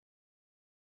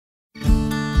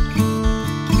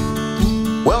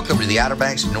Welcome to the Outer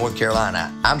Banks of North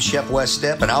Carolina. I'm Chef Wes,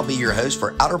 and I'll be your host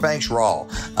for Outer Banks Raw,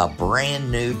 a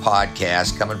brand new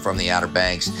podcast coming from the Outer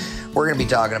Banks. We're going to be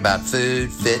talking about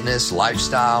food, fitness,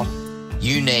 lifestyle,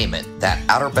 you name it. That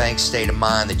Outer Banks state of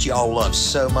mind that y'all love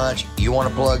so much, you want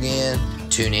to plug in,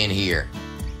 tune in here.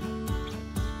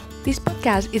 This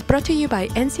podcast is brought to you by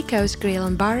NC Coast Grill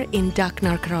and Bar in Duck,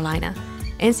 North Carolina.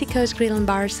 NC Coast Grill and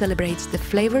Bar celebrates the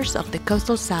flavors of the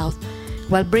coastal South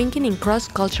while bringing in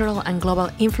cross-cultural and global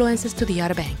influences to the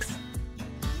Outer Banks.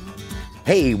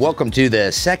 Hey, welcome to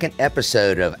the second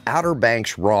episode of Outer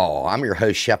Banks Raw. I'm your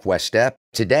host, Chef Wes.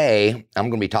 Today, I'm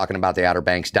going to be talking about the Outer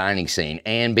Banks dining scene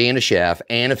and being a chef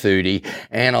and a foodie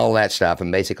and all that stuff.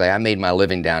 And basically, I made my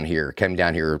living down here, came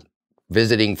down here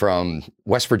visiting from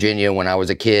West Virginia when I was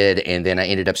a kid, and then I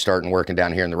ended up starting working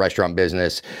down here in the restaurant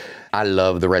business. I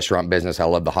love the restaurant business. I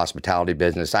love the hospitality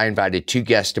business. I invited two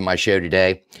guests to my show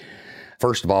today.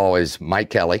 First of all is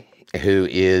Mike Kelly, who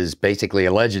is basically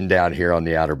a legend down here on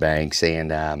the Outer Banks,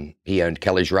 and he owned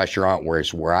Kelly's Restaurant,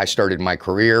 where I started my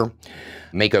career.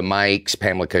 Mako Mike's,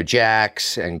 Pamela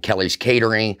Jack's, and Kelly's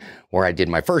Catering, where I did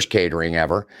my first catering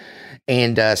ever.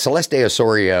 And Celeste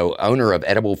Osorio, owner of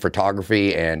Edible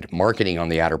Photography and Marketing on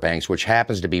the Outer Banks, which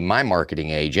happens to be my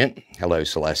marketing agent. Hello,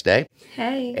 Celeste.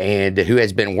 Hey. And who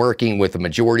has been working with the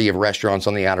majority of restaurants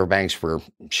on the Outer Banks for,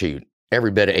 every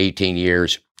bit of 18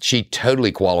 years. She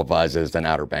totally qualifies as an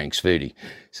Outer Banks foodie.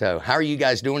 So how are you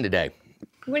guys doing today?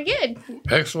 We're good.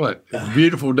 Excellent. It's a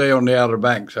beautiful day on the Outer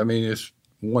Banks. I mean, it's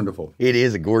wonderful. It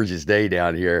is a gorgeous day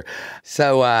down here.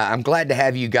 So I'm glad to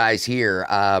have you guys here.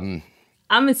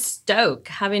 I'm stoked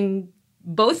having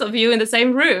both of you in the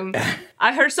same room.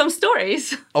 I heard some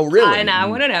stories. Oh, really? And I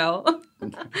want to know.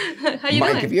 How you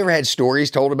Mike, doing? have you ever had stories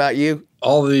told about you?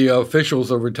 All the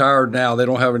officials are retired now. They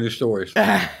don't have any stories.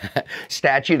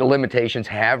 Statute of limitations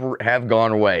have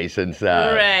gone away since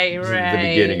right. the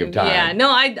beginning of time. Yeah, no,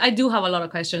 I do have a lot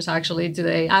of questions actually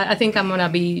today. I think I'm going to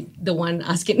be the one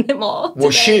asking them all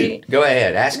Well, today. shoot. Go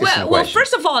ahead. Ask us some Well, questions.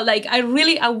 first of all,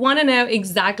 I want to know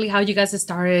exactly how you guys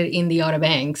started in the Outer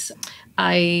Banks.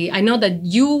 I know that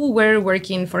you were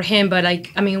working for him, but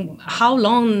how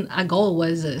long ago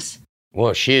was this?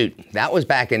 Well, shoot. That was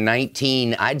back in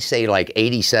I'd say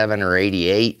 87 or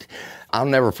 88. I'll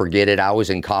never forget it. I was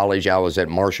in college. I was at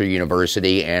Marshall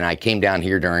University, and I came down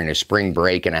here during a spring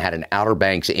break, and I had an Outer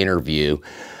Banks interview.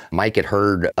 Mike had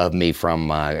heard of me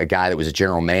from a guy that was a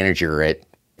general manager at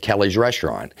Kelly's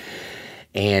Restaurant.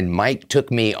 And Mike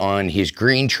took me on his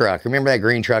green truck. Remember that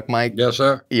green truck, Mike? Yes,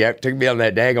 sir. Yep, took me on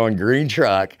that daggone green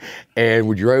truck, and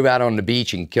we drove out on the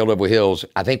beach in Kildare Hills.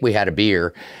 I think we had a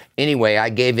beer. Anyway, I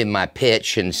gave him my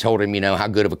pitch and told him, how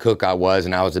good of a cook I was,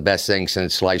 and I was the best thing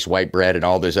since sliced white bread and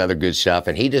all this other good stuff.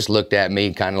 And he just looked at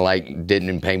me kind of didn't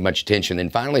even pay much attention. Then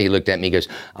finally he looked at me and goes,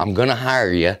 "I'm going to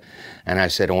hire you." And I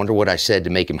said, "I wonder what I said to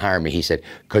make him hire me." He said,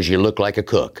 "'Cause you look like a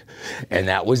cook." And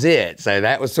that was it. So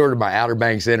that was sort of my Outer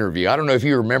Banks interview. I don't know if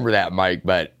you remember that, Mike,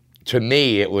 but to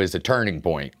me, it was a turning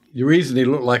point. The reason he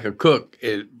looked like a cook,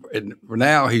 and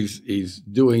now he's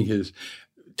doing his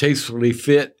Tastefully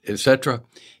Fit, etc.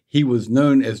 He was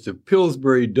known as the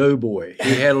Pillsbury Doughboy.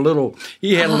 He had a little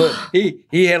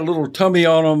tummy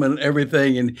on him and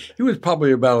everything, and he was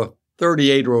probably about a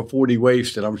 38 or a 40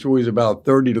 waist, and I'm sure he's about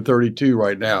 30 to 32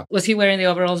 right now. Was he wearing the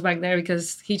overalls back there?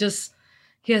 Because he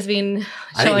has been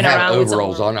I showing didn't have around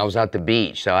overalls on. I was at the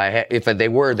beach, so if they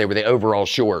were the overall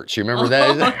shorts. You remember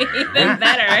those? Even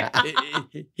better.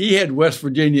 He had West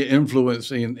Virginia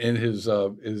influence in his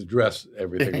dress,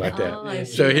 everything like that. Oh, I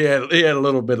see. So he had a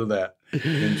little bit of that.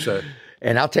 And so,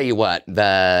 And I'll tell you what,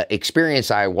 the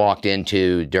experience I walked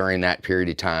into during that period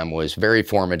of time was very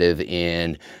formative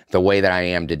in the way that I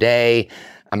am today.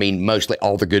 I mean, mostly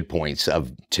all the good points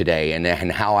of today and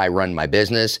how I run my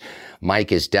business.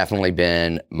 Mike has definitely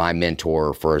been my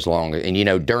mentor for as long.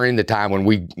 And, during the time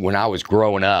when I was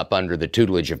growing up under the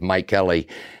tutelage of Mike Kelly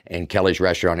and Kelly's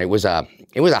Restaurant, it was a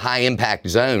high impact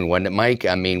zone, wasn't it, Mike?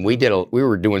 I mean, we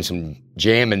were doing some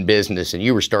jamming business, and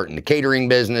you were starting the catering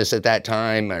business at that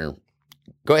time.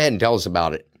 Go ahead and tell us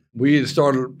about it. we had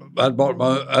started, I'd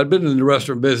been in the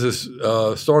restaurant business,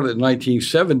 started in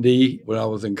 1970 when I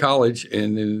was in college,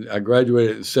 and then I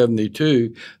graduated in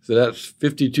 72. So that's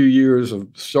 52 years of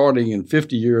starting and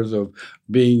 50 years of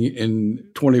being in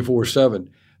 24/7.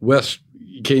 Wes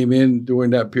came in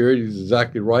during that period. He's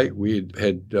exactly right. We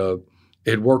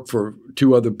had worked for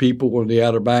two other people on the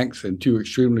Outer Banks and two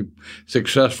extremely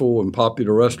successful and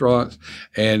popular restaurants.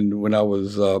 And when I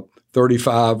was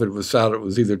 35 and decided it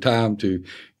was either time to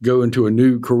go into a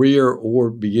new career or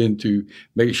begin to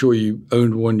make sure you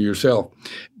owned one yourself.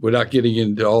 Without getting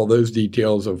into all those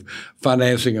details of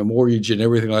financing a mortgage and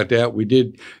everything like that, we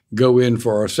did go in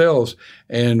for ourselves,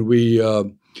 and we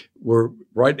were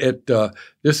right at,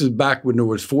 this is back when there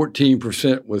was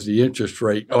 14% was the interest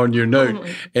rate on your note.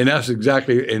 And that's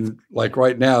exactly, and like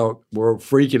right now, we're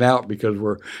freaking out because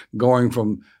we're going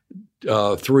from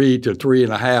 3 to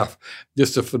 3.5.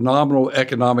 Just a phenomenal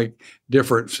economic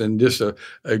difference, and just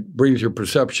brings your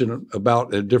perception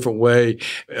about a different way.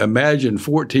 Imagine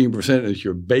 14% is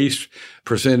your base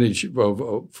percentage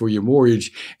for your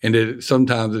mortgage, and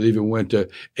sometimes it even went to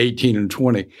 18 and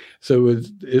 20. So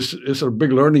it's a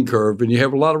big learning curve, and you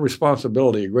have a lot of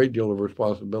responsibility, a great deal of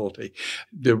responsibility.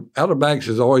 The Outer Banks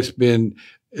has always been,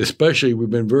 especially, we've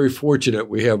been very fortunate.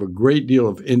 We have a great deal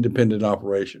of independent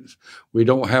operations. We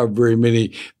don't have very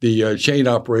many. The chain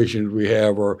operations we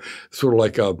have are sort of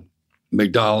like a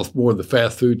McDonald's, more the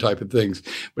fast food type of things.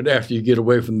 But after you get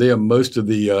away from them, most of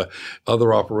the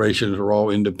other operations are all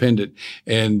independent.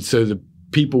 And so the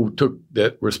people took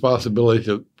that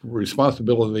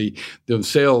responsibility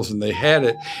themselves, and they had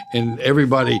it, and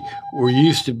everybody were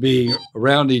used to being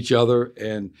around each other.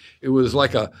 And it was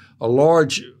like a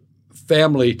large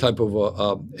family type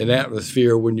of an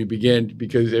atmosphere when you began,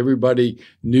 because everybody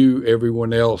knew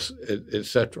everyone else, et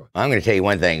cetera. I'm going to tell you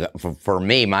one thing. For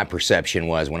me, my perception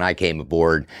was when I came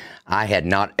aboard, I had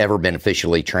not ever been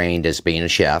officially trained as being a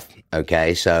chef.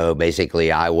 Okay, so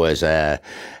basically I was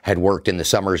had worked in the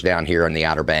summers down here in the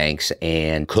Outer Banks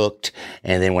and cooked,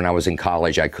 and then when I was in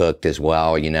college I cooked as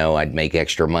well. You know, I'd make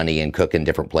extra money and cook in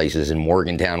different places in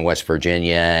Morgantown, West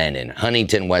Virginia, and in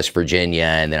Huntington, West Virginia,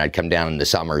 and then I'd come down in the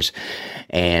summers.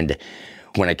 And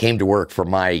when I came to work for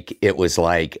Mike, it was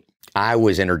like I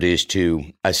was introduced to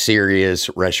a serious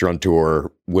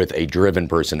restaurateur with a driven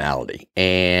personality.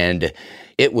 And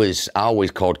it was, I always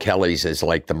called Kelly's as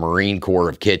like the Marine Corps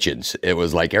of kitchens. It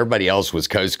was like everybody else was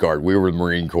Coast Guard. We were the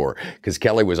Marine Corps. Because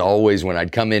Kelly was always, when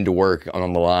I'd come into work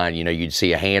on the line, you know, you'd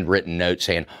see a handwritten note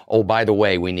saying, oh, by the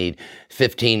way, we need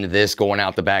 15 of this going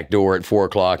out the back door at 4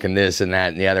 o'clock and this and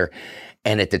that and the other.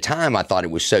 And at the time, I thought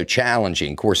it was so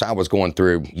challenging. Of course, I was going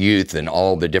through youth and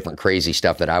all the different crazy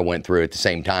stuff that I went through at the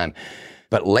same time.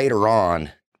 But later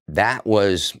on, that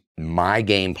was my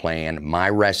game plan, my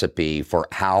recipe for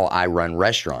how I run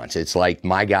restaurants. It's like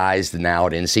my guys now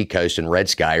at NC Coast and Red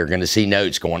Sky are going to see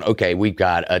notes going, okay, we've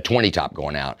got a 20 top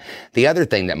going out. The other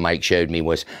thing that Mike showed me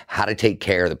was how to take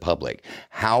care of the public,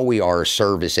 how we are a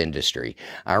service industry.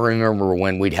 I remember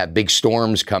when we'd have big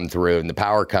storms come through and the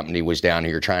power company was down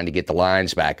here trying to get the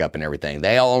lines back up and everything.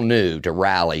 They all knew to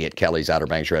rally at Kelly's Outer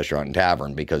Banks Restaurant and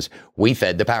Tavern because we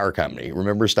fed the power company.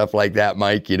 Remember stuff like that,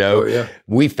 Mike? You know,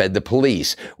 we fed the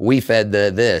police. We fed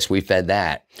this, we fed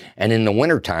that. And in the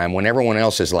wintertime, when everyone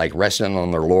else is like resting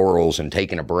on their laurels and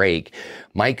taking a break,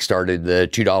 Mike started the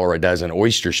 $2 a dozen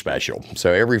oyster special.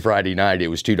 So every Friday night, it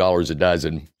was $2 a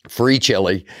dozen, free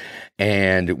chili.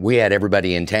 And we had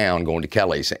everybody in town going to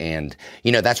Kelly's. And,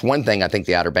 you know, that's one thing I think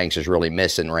the Outer Banks is really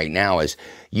missing right now is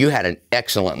you had an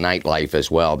excellent nightlife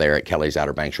as well there at Kelly's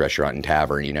Outer Banks Restaurant and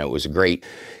Tavern. You know, it was a great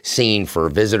scene for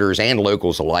visitors and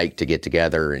locals alike to get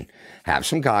together and have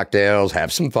some cocktails,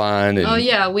 have some fun. And, oh,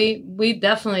 yeah, we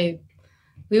definitely,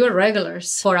 we were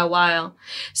regulars for a while.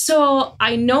 So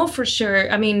I know for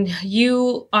sure, I mean,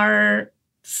 you are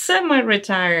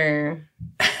semi-retired,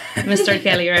 Mr.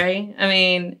 Kelly, right? I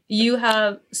mean, you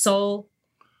have sold.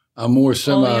 I'm more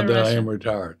semi than I am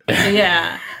retired.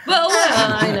 Yeah. Well,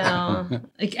 I know.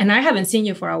 And I haven't seen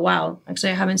you for a while.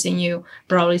 Actually, I haven't seen you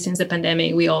probably since the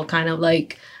pandemic. We all kind of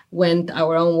like went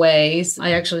our own ways.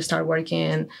 I actually started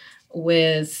working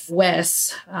with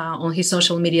Wes on his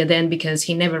social media then because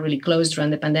he never really closed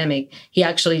during the pandemic. He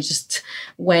actually just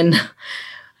went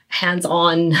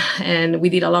hands-on and we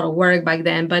did a lot of work back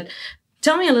then. But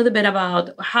tell me a little bit about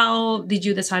how did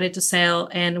you decide to sell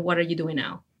and what are you doing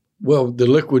now? Well, the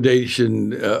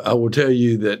liquidation, I will tell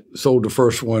you that sold the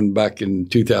first one back in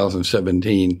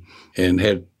 2017 and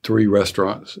had 3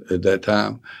 restaurants at that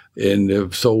time. And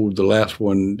have sold the last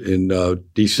one in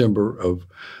December of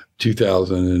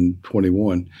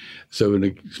 2021. So in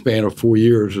the span of 4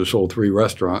 years, I sold 3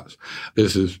 restaurants.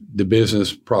 This is the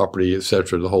business, property, et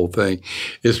cetera, the whole thing.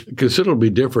 It's considerably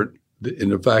different in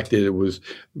the fact that it was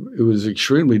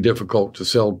extremely difficult to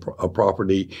sell a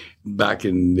property back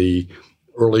in the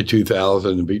early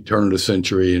 2000s, the turn of the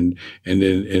century, and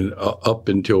then up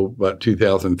until about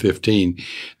 2015.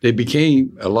 They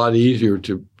became a lot easier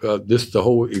to, the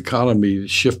whole economy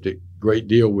shifted great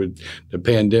deal with the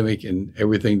pandemic and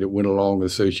everything that went along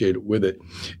associated with it.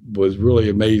 Was really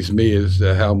amazed me as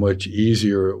to how much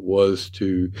easier it was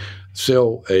to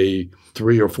sell a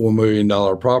 $3 or $4 million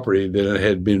property than it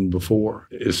had been before.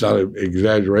 It's not an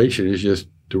exaggeration. It's just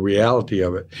the reality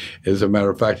of it. As a matter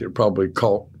of fact, it probably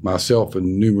caught myself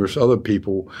and numerous other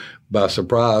people by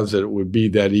surprise that it would be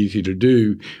that easy to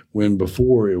do, when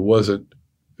before it wasn't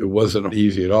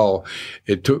easy at all.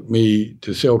 It took me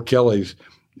to sell Kelly's.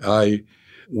 I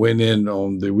went in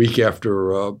on the week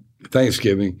after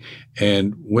Thanksgiving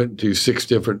and went to 6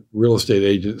 different real estate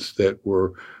agents that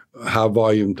were high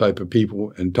volume type of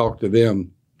people and talked to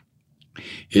them.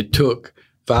 It took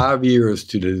 5 years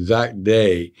to the exact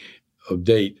date of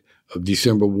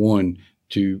December 1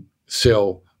 to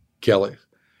sell Kelly's.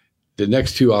 The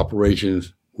next 2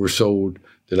 operations were sold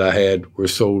were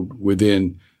sold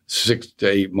within 6 to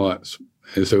 8 months.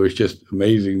 And so it's just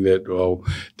amazing that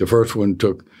the first one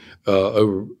took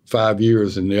over 5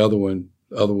 years and the other one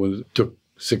took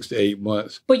 6 to 8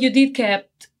 months. But you did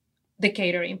kept the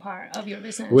catering part of your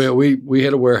business. Well, we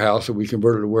had a warehouse, and we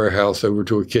converted a warehouse over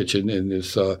to a kitchen. And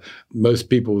it's most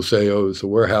people will say, "Oh, it's a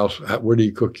warehouse. Where do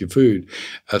you cook your food?"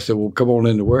 I said, "Well, come on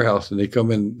in the warehouse." And they come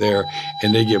in there,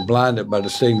 and they get blinded by the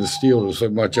stainless steel. There's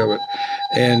so much of it,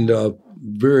 and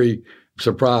very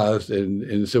surprised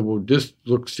and said, "Well, this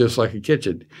looks just like a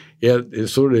kitchen." Yeah,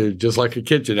 it's sort of just like a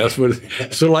kitchen. That's what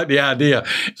it's sort of like the idea.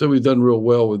 So we've done real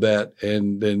well with that.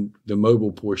 And then the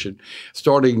mobile portion,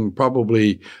 starting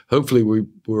probably, hopefully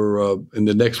we're in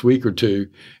the next week or two,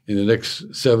 in the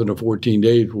next 7 to 14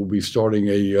 days, we'll be starting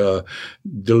a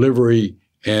delivery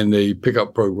and a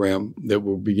pickup program that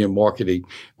we'll begin marketing.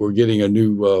 We're getting a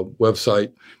new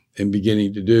website and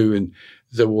beginning to do. And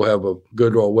so we'll have go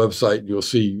to our website and you'll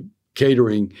see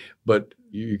catering, but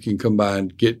you can come by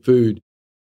and get food.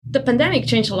 The pandemic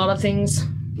changed a lot of things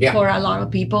for a lot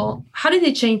of people. How did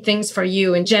it change things for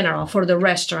you in general, for the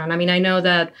restaurant? I mean, I know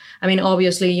that,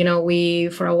 obviously,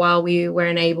 for a while we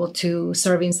weren't able to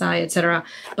serve inside, etc.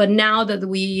 But now that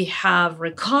we have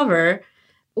recovered,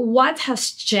 what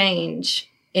has changed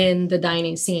in the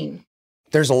dining scene?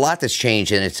 There's a lot that's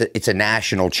changed, and it's a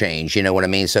national change. You know what I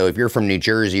mean? So if you're from New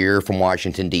Jersey, or you're from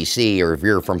Washington, D.C., or if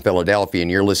you're from Philadelphia and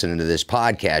you're listening to this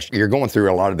podcast, you're going through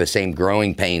a lot of the same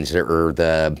growing pains or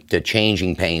the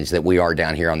changing pains that we are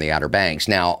down here on the Outer Banks.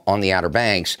 Now, on the Outer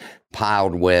Banks,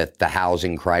 piled with the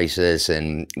housing crisis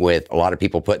and with a lot of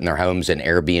people putting their homes in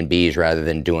Airbnbs rather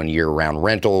than doing year-round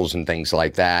rentals and things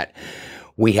like that,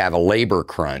 we have a labor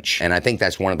crunch. And I think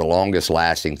that's one of the longest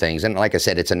lasting things. And like I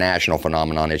said, it's a national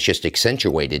phenomenon. It's just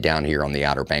accentuated down here on the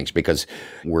Outer Banks because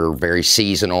we're very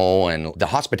seasonal, and the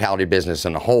hospitality business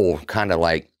in a whole kind of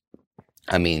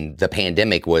the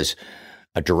pandemic was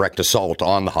a direct assault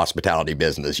on the hospitality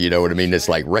business. You know what I mean? It's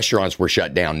like restaurants were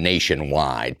shut down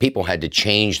nationwide. People had to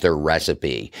change their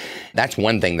recipe. That's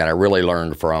one thing that I really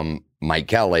learned from Mike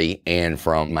Kelly and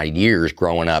from my years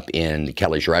growing up in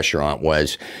Kelly's restaurant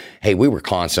was, hey, we were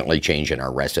constantly changing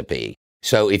our recipe.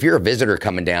 So if you're a visitor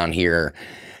coming down here,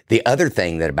 the other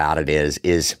thing that about it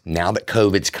is now that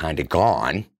COVID's kind of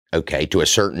gone, okay, to a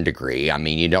certain degree. I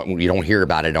mean, you don't hear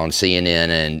about it on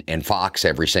CNN and Fox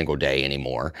every single day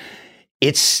anymore.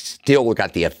 It's still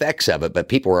got the effects of it, but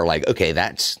people are like, okay,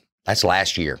 that's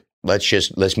last year.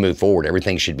 Let's move forward.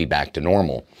 Everything should be back to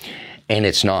normal. And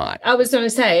it's not. I was going to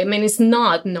say, it's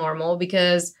not normal,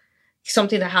 because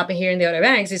something that happened here in the Outer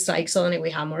Banks is like suddenly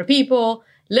we have more people,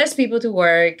 less people to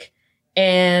work.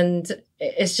 And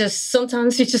it's just,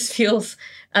 sometimes it just feels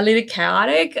a little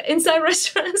chaotic inside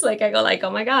restaurants. Like I go like,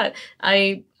 oh my God,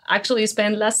 I actually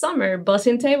spent last summer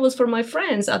bussing tables for my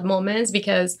friends at moments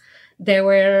because there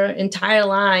were entire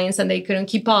lines and they couldn't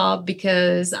keep up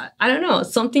because, I don't know,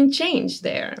 something changed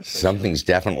there. Something's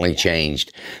definitely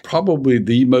changed. Probably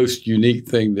the most unique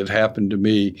thing that happened to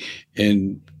me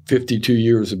in 52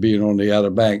 years of being on the Outer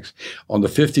Banks, on the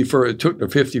 51st, it took the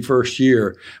 51st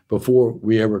year before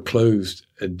we ever closed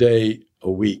a day a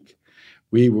week.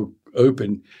 We were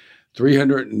open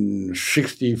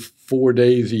 364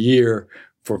 days a year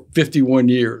for 51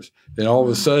 years. Then all of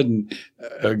a sudden,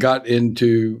 got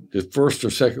into the first or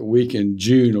second week in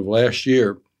June of last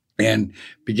year and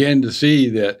began to see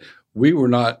that we were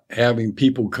not having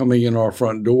people coming in our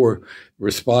front door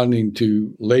responding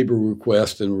to labor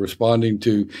requests and responding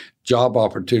to job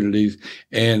opportunities.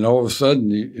 And all of a sudden,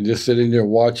 you're just sitting there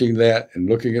watching that and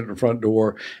looking at the front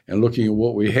door and looking at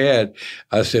what we had.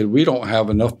 I said, we don't have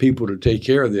enough people to take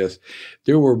care of this.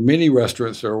 There were many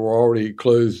restaurants that were already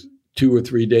closed 2 or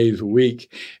 3 days a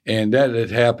week. And that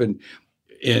had happened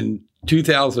in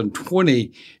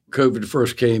 2020. COVID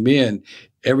first came in,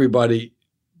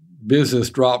 business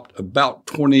dropped about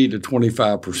 20 to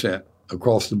 25%.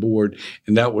 across the board,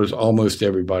 and that was almost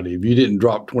everybody. If you didn't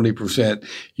drop 20%,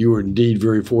 you were indeed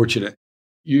very fortunate.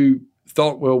 You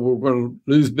thought, well, we're going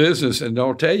to lose business, and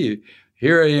I'll tell you,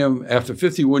 here I am after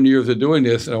 51 years of doing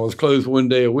this, and I was closed one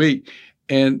day a week,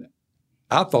 and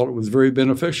I thought it was very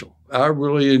beneficial. I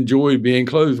really enjoyed being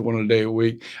closed one day a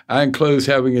week. I enclosed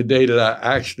having a day that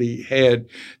I actually had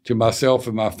to myself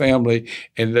and my family,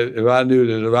 and that if I knew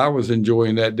that if I was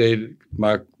enjoying that day,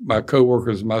 my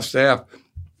coworkers, my staff,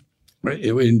 were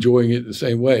enjoying it the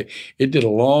same way. It went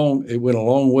a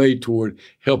long way toward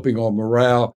helping on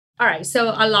morale. All right,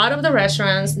 so a lot of the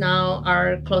restaurants now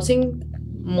are closing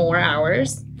more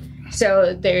hours,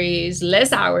 so there is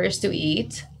less hours to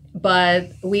eat, but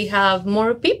we have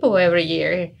more people every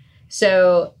year.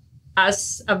 So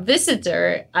as a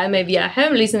visitor, I may be at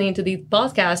home listening to these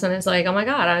podcasts, and it's like, oh my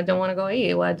God, I don't want to go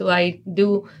eat. What do I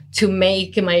do to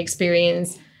make my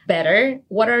experience better?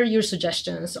 What are your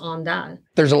suggestions on that?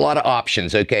 There's a lot of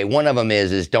options, okay? One of them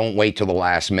is don't wait till the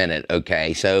last minute,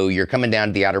 okay? So you're coming down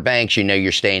to the Outer Banks, you know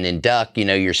you're staying in Duck, you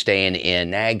know you're staying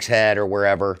in Nag's Head or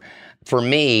wherever. For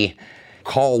me,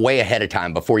 call way ahead of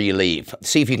time before you leave.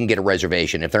 See if you can get a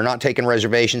reservation. If they're not taking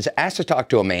reservations, ask to talk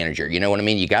to a manager. You know what I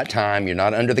mean? You got time, you're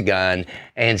not under the gun,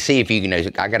 and see if you can,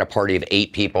 I got a party of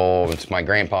 8 people, it's my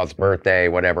grandpa's birthday,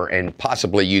 whatever, and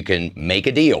possibly you can make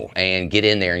a deal and get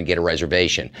in there and get a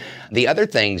reservation. The other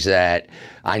things that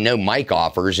I know Mike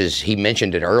offers is, he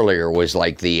mentioned it earlier, was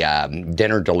like the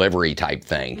dinner delivery type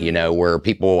thing, you know, where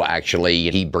people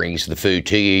actually, he brings the food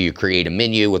to you, you create a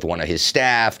menu with one of his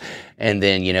staff, and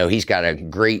then, you know, he's got a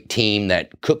great team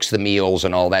that cooks the meals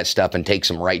and all that stuff and takes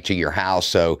them right to your house,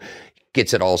 so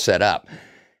gets it all set up.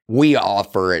 We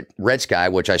offer at Red Sky,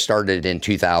 which I started in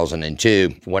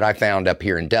 2002. What I found up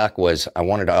here in Duck was I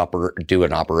wanted to do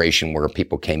an operation where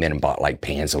people came in and bought like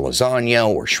pans of lasagna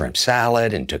or shrimp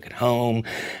salad and took it home.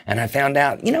 And I found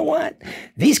out, you know what?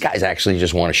 These guys actually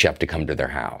just want a chef to come to their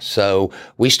house. So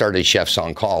we started Chefs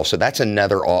on Call. So that's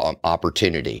another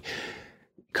opportunity.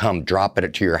 Come drop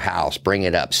it to your house, bring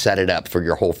it up, set it up for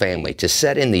your whole family to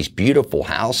set in these beautiful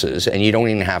houses, and you don't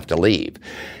even have to leave.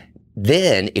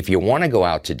 Then, if you want to go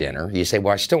out to dinner, you say,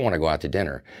 well, I still want to go out to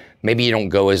dinner. Maybe you don't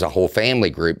go as a whole family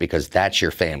group because that's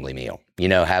your family meal. You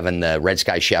know, having the Red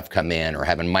Sky chef come in or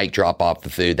having Mike drop off the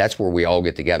food, that's where we all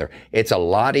get together. It's a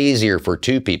lot easier for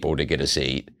 2 people to get a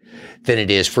seat than it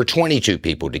is for 22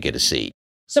 people to get a seat.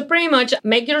 So pretty much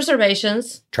make your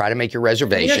reservations. Try to make your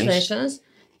reservations.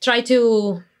 Try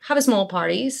to have small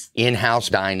parties. In-house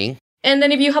dining. And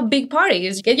then if you have big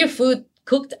parties, get your food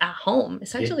cooked at home.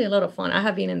 It's actually a lot of fun. I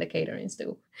have been in the caterings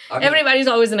too. Everybody's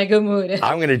always in a good mood.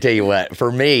 I'm going to tell you what,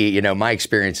 for me, you know, my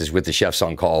experiences with the Chefs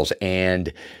on Calls,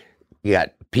 and you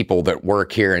got people that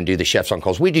work here and do the Chefs on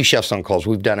Calls. We do Chefs on Calls.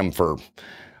 We've done them for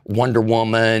Wonder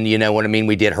Woman, you know what I mean?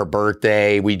 We did her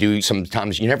birthday. We do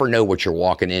sometimes, you never know what you're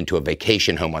walking into a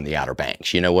vacation home on the Outer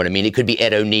Banks. You know what I mean? It could be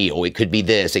Ed O'Neill. It could be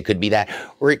this. It could be that.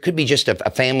 Or it could be just a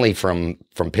family from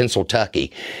Pennsylvania.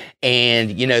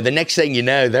 And, you know, the next thing you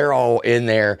know, they're all in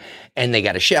there and they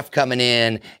got a chef coming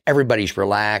in. Everybody's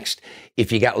relaxed.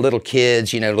 If you got little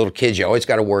kids, you always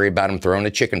got to worry about them throwing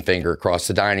a chicken finger across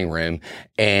the dining room,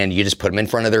 and you just put them in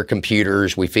front of their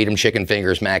computers. We feed them chicken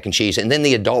fingers, mac and cheese, and then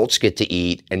the adults get to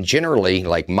eat. And generally,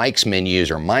 like Mike's menus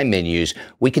or my menus,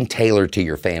 we can tailor to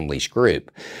your family's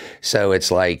group. So it's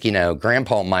like, you know,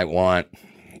 Grandpa might want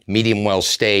medium well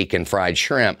steak and fried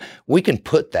shrimp. We can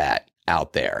put that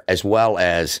out there, as well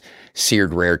as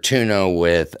seared rare tuna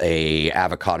with a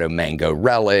avocado mango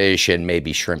relish and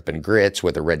maybe shrimp and grits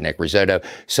with a redneck risotto.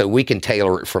 So we can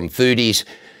tailor it from foodies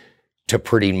to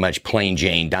pretty much plain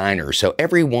Jane diners. So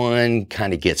everyone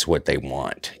kind of gets what they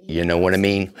want. You know what I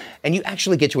mean? And you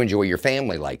actually get to enjoy your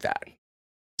family like that.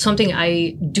 Something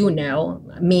I do know,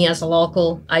 me as a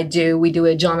local, we do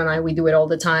it, John and I, we do it all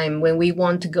the time. When we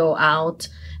want to go out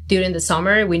during the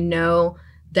summer, we know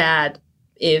that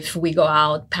if we go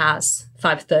out past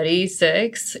 5:30,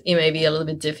 6, it may be a little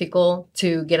bit difficult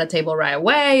to get a table right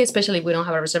away, especially if we don't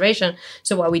have a reservation.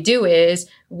 So what we do is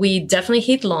we definitely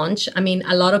hit lunch. I mean,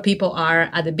 a lot of people are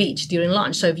at the beach during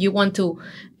lunch. So if you want to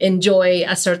enjoy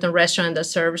a certain restaurant that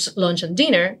serves lunch and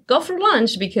dinner, go for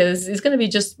lunch because it's going to be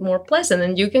just more pleasant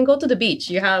and you can go to the beach.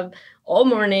 You have all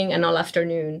morning and all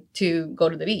afternoon to go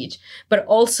to the beach, but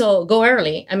also go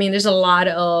early. I mean, there's a lot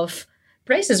of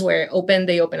places where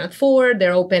they open at 4,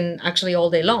 they're open actually all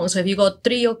day long. So if you go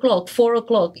 3 o'clock, 4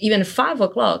 o'clock, even 5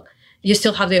 o'clock, you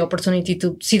still have the opportunity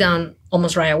to sit down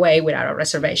almost right away without a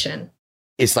reservation.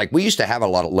 It's like we used to have a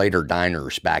lot of later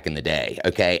diners back in the day,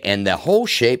 okay? And the whole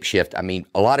shape shift, I mean,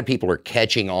 a lot of people are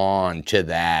catching on to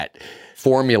that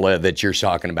formula that you're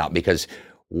talking about, because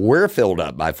we're filled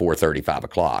up by 4:30, 5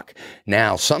 o'clock.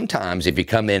 Now, sometimes if you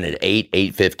come in at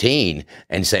 8:15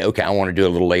 and say, okay, I want to do a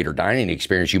little later dining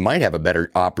experience, you might have a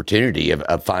better opportunity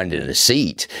of finding a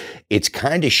seat. It's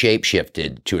kind of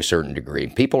shape-shifted to a certain degree.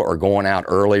 People are going out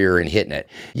earlier and hitting it.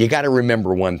 You got to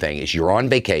remember one thing is you're on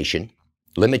vacation.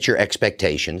 Limit your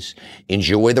expectations.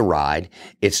 Enjoy the ride.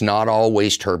 It's not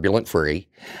always turbulent free.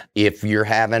 If you're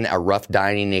having a rough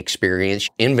dining experience,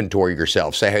 inventory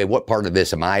yourself. Say, hey, what part of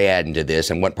this am I adding to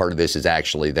this and what part of this is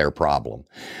actually their problem?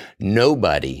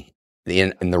 Nobody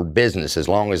in the business, as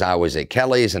long as I was at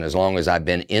Kelly's and as long as I've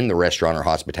been in the restaurant or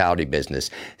hospitality business,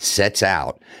 sets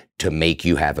out to make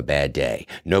you have a bad day.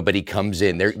 Nobody comes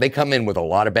in. They come in with a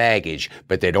lot of baggage,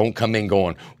 but they don't come in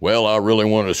going, well, I really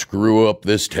want to screw up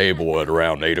this table at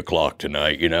around 8 o'clock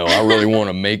tonight. You know, I really want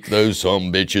to make those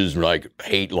some bitches like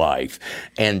hate life.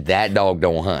 And that dog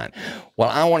don't hunt. Well,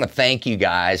 I want to thank you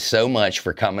guys so much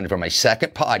for coming for my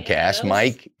second podcast. Yes.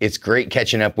 Mike, it's great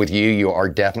catching up with you. You are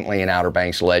definitely an Outer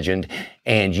Banks legend,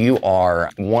 and you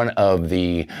are one of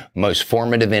the most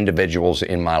formative individuals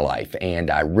in my life.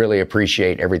 And I really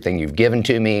appreciate everything you've given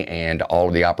to me and all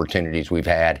of the opportunities we've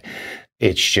had.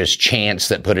 It's just chance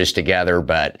that put us together,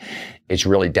 but it's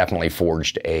really definitely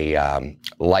forged a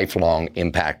lifelong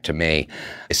impact to me.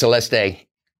 Celeste,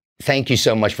 thank you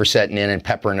so much for setting in and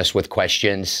peppering us with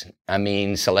questions. I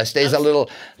mean, Celeste is a little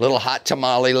hot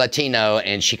tamale Latino,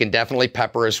 and she can definitely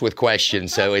pepper us with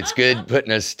questions. So it's good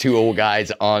putting us two old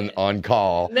guys on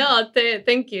call. No,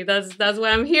 thank you. That's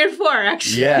what I'm here for,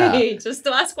 actually. Yeah. Just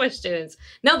to ask questions.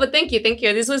 No, but thank you.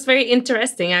 This was very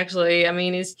interesting, actually. I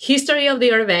mean, it's history of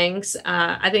the Outer Banks.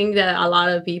 I think that a lot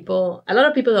of people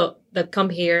that come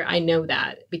here, I know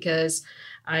that because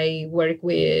I work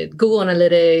with Google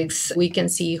Analytics. We can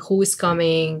see who is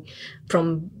coming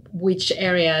from which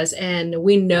areas, and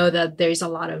we know that there's a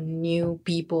lot of new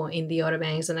people in the Outer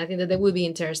Banks, and I think that they would be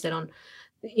interested on,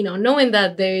 knowing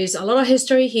that there is a lot of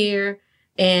history here,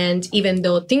 and even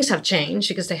though things have changed,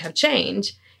 because they have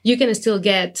changed, you can still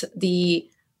get the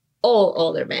all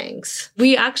Outer Banks.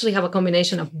 We actually have a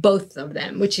combination of both of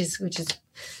them, which is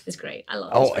great. I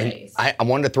love this phrase. And I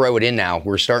wanted to throw it in now.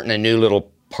 We're starting a new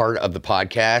little part of the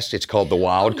podcast. It's called the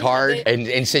wild card.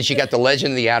 And since you got the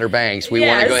legend of the Outer Banks, we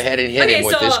want to go ahead and hit him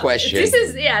with this question.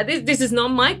 This is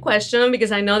not my question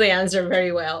because I know the answer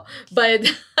very well. But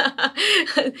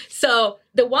so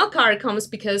the wild card comes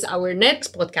because our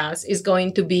next podcast is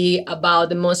going to be about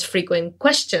the most frequent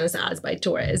questions asked by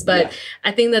tourists. But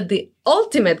I think that the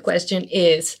ultimate question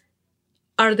is,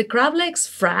 are the crab legs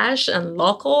fresh and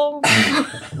local?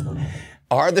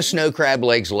 Are the snow crab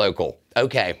legs local?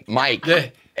 Okay, Mike,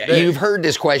 you've heard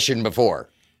this question before.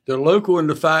 They're local in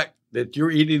the fact that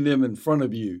you're eating them in front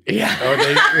of you. Yeah.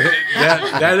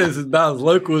 That is about as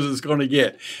local as it's going to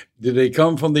get. Do they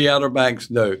come from the Outer Banks?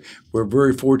 No. We're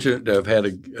very fortunate to have had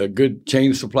a good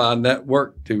chain supply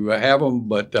network to have them,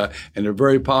 but and they're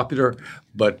very popular.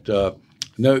 But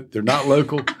no, they're not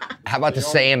local. How about the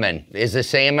salmon? Is the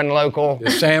salmon local?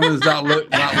 The salmon's not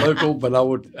local, but I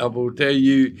will tell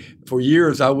you, for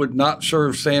years I would not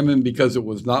serve salmon because it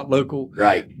was not local.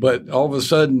 Right. But all of a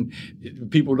sudden,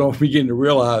 people don't begin to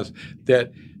realize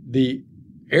that the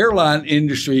airline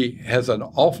industry has an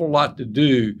awful lot to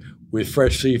do with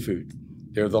fresh seafood.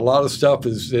 There's a lot of stuff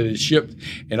that is shipped,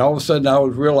 and all of a sudden I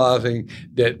was realizing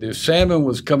that the salmon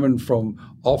was coming from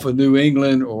off of New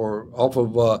England or off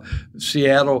of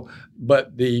Seattle,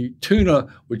 but the tuna,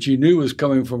 which you knew was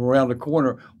coming from around the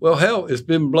corner, well, hell, it's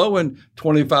been blowing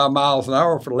 25 miles an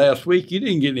hour for the last week. You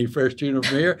didn't get any fresh tuna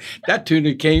from here. That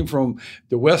tuna came from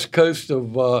the west coast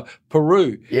of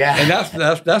Peru. Yeah. And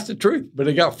that's the truth. But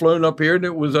it got flown up here, and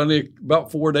it was only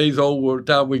about 4 days old by the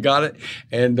time we got it.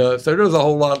 And so there's a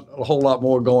whole lot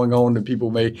more going on than people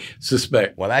may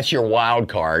suspect. Well, that's your wild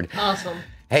card. Awesome.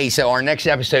 Hey, so our next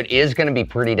episode is going to be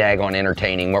pretty daggone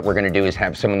entertaining. What we're going to do is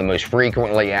have some of the most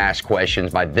frequently asked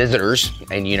questions by visitors.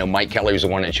 And, Mike Kelly was the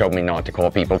one that showed me not to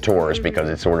call people tourists because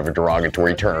it's sort of a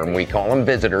derogatory term. We call them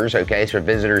visitors, okay? So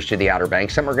visitors to the Outer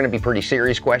Banks. Some are going to be pretty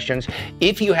serious questions.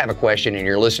 If you have a question and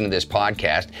you're listening to this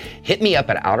podcast, hit me up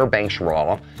at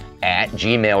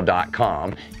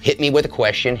outerbanksraw@gmail.com. Hit me with a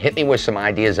question. Hit me with some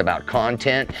ideas about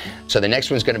content. So the next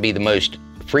one's going to be the most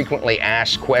frequently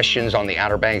asked questions on the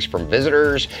Outer Banks from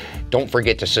visitors. Don't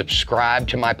forget to subscribe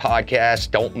to my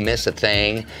podcast. Don't miss a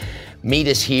thing. Meet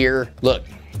us here. Look,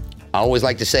 I always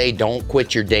like to say, don't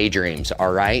quit your daydreams,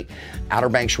 all right? Outer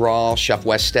Banks Raw, Chef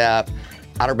Wes Step.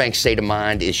 Outer Banks State of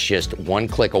Mind is just one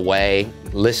click away.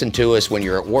 Listen to us when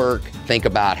you're at work. Think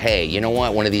about, hey, you know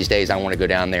what? One of these days I want to go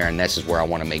down there and this is where I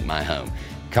want to make my home.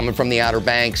 Coming from the Outer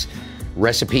Banks,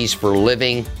 Recipes for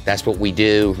Living, that's what we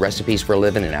do. Recipes for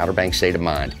Living in Outer Banks State of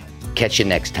Mind. Catch you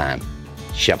next time.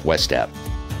 Chef Wes Step.